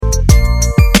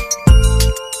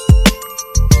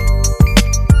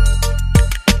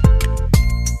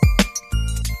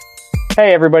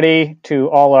Hey, everybody,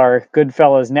 to all our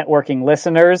Goodfellas networking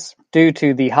listeners. Due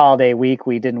to the holiday week,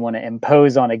 we didn't want to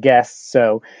impose on a guest,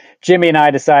 so Jimmy and I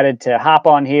decided to hop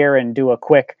on here and do a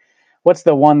quick, what's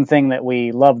the one thing that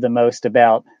we love the most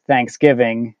about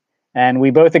Thanksgiving? And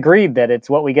we both agreed that it's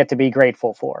what we get to be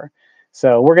grateful for.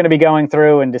 So we're going to be going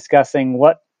through and discussing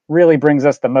what really brings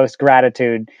us the most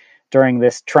gratitude during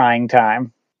this trying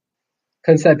time.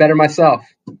 Couldn't say it better myself.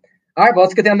 All right, well,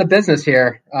 let's get down to business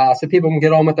here so people can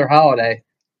get on with their holiday.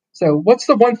 So what's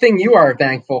the one thing you are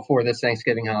thankful for this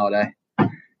Thanksgiving holiday?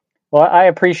 Well, I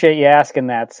appreciate you asking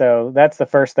that. So that's the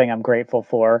first thing I'm grateful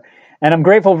for. And I'm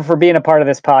grateful for being a part of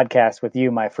this podcast with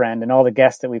you, my friend, and all the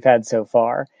guests that we've had so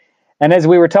far. And as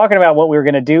we were talking about what we were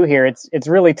going to do here, it's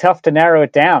really tough to narrow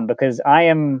it down because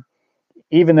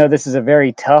even though this is a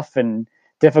very tough and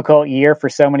difficult year for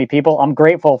so many people, I'm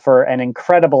grateful for an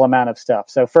incredible amount of stuff.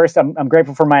 So first, I'm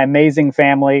grateful for my amazing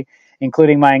family,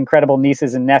 including my incredible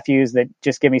nieces and nephews that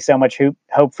just give me so much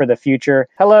hope for the future.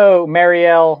 Hello,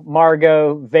 Marielle,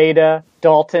 Margot, Veda,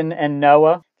 Dalton, and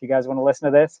Noah. If you guys want to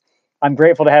listen to this, I'm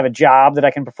grateful to have a job that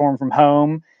I can perform from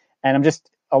home. And I'm just,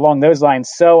 along those lines,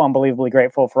 so unbelievably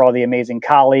grateful for all the amazing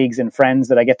colleagues and friends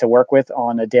that I get to work with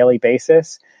on a daily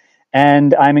basis.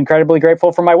 And I'm incredibly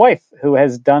grateful for my wife, who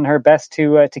has done her best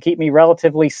to keep me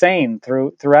relatively sane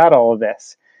throughout all of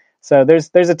this. So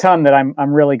there's a ton that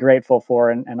I'm really grateful for,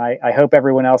 and I hope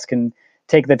everyone else can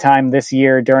take the time this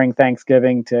year during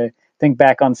Thanksgiving to think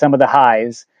back on some of the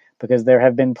highs, because there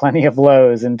have been plenty of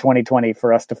lows in 2020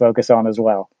 for us to focus on as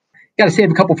well. Got to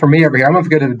save a couple for me over here. I'm going to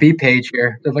go to the B page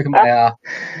here to look at my.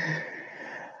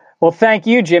 Well, thank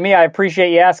you, Jimmy. I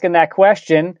appreciate you asking that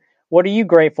question. What are you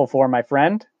grateful for, my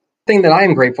friend? Thing that I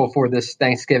am grateful for this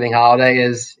Thanksgiving holiday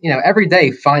is, every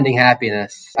day finding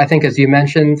happiness. I think, as you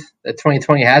mentioned, that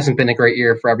 2020 hasn't been a great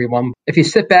year for everyone. If you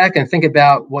sit back and think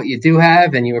about what you do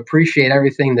have and you appreciate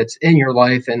everything that's in your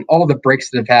life and all the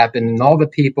breaks that have happened and all the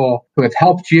people who have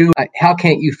helped you, how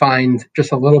can't you find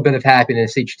just a little bit of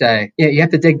happiness each day? You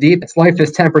have to dig deep. Life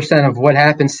is 10% of what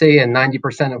happens to you and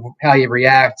 90% of how you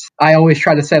react. I always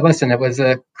try to say, listen, it was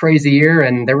a crazy year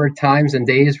and there were times and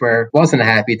days where it wasn't a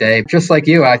happy day. Just like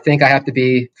you, I think I have to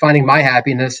be finding my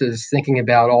happiness is thinking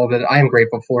about all that I am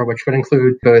grateful for, which would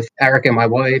include both Eric and my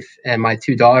wife and my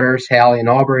two daughters, Hallie and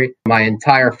Aubrey, my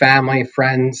entire family,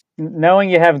 friends. Knowing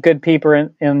you have good people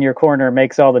in your corner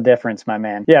makes all the difference, my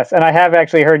man. Yes, and I have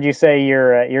actually heard you say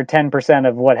you're 10%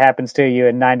 of what happens to you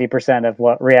and 90% of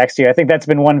what reacts to you. I think that's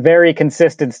been one very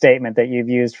consistent statement that you've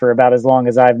used for about as long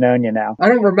as I've known you now. I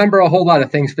don't remember a whole lot of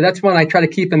things, but that's one I try to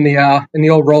keep in the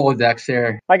old Rolodex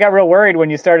here. I got real worried when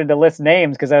you started to list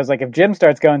names because I was like, if Jim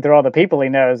starts going through all the people he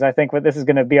knows, I think this is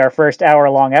going to be our first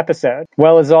hour-long episode.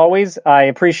 Well, as always, I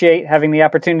appreciate having the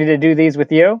opportunity to do these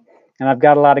with you. And I've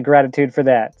got a lot of gratitude for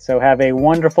that. So have a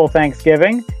wonderful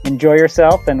Thanksgiving. Enjoy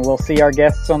yourself, and we'll see our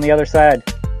guests on the other side.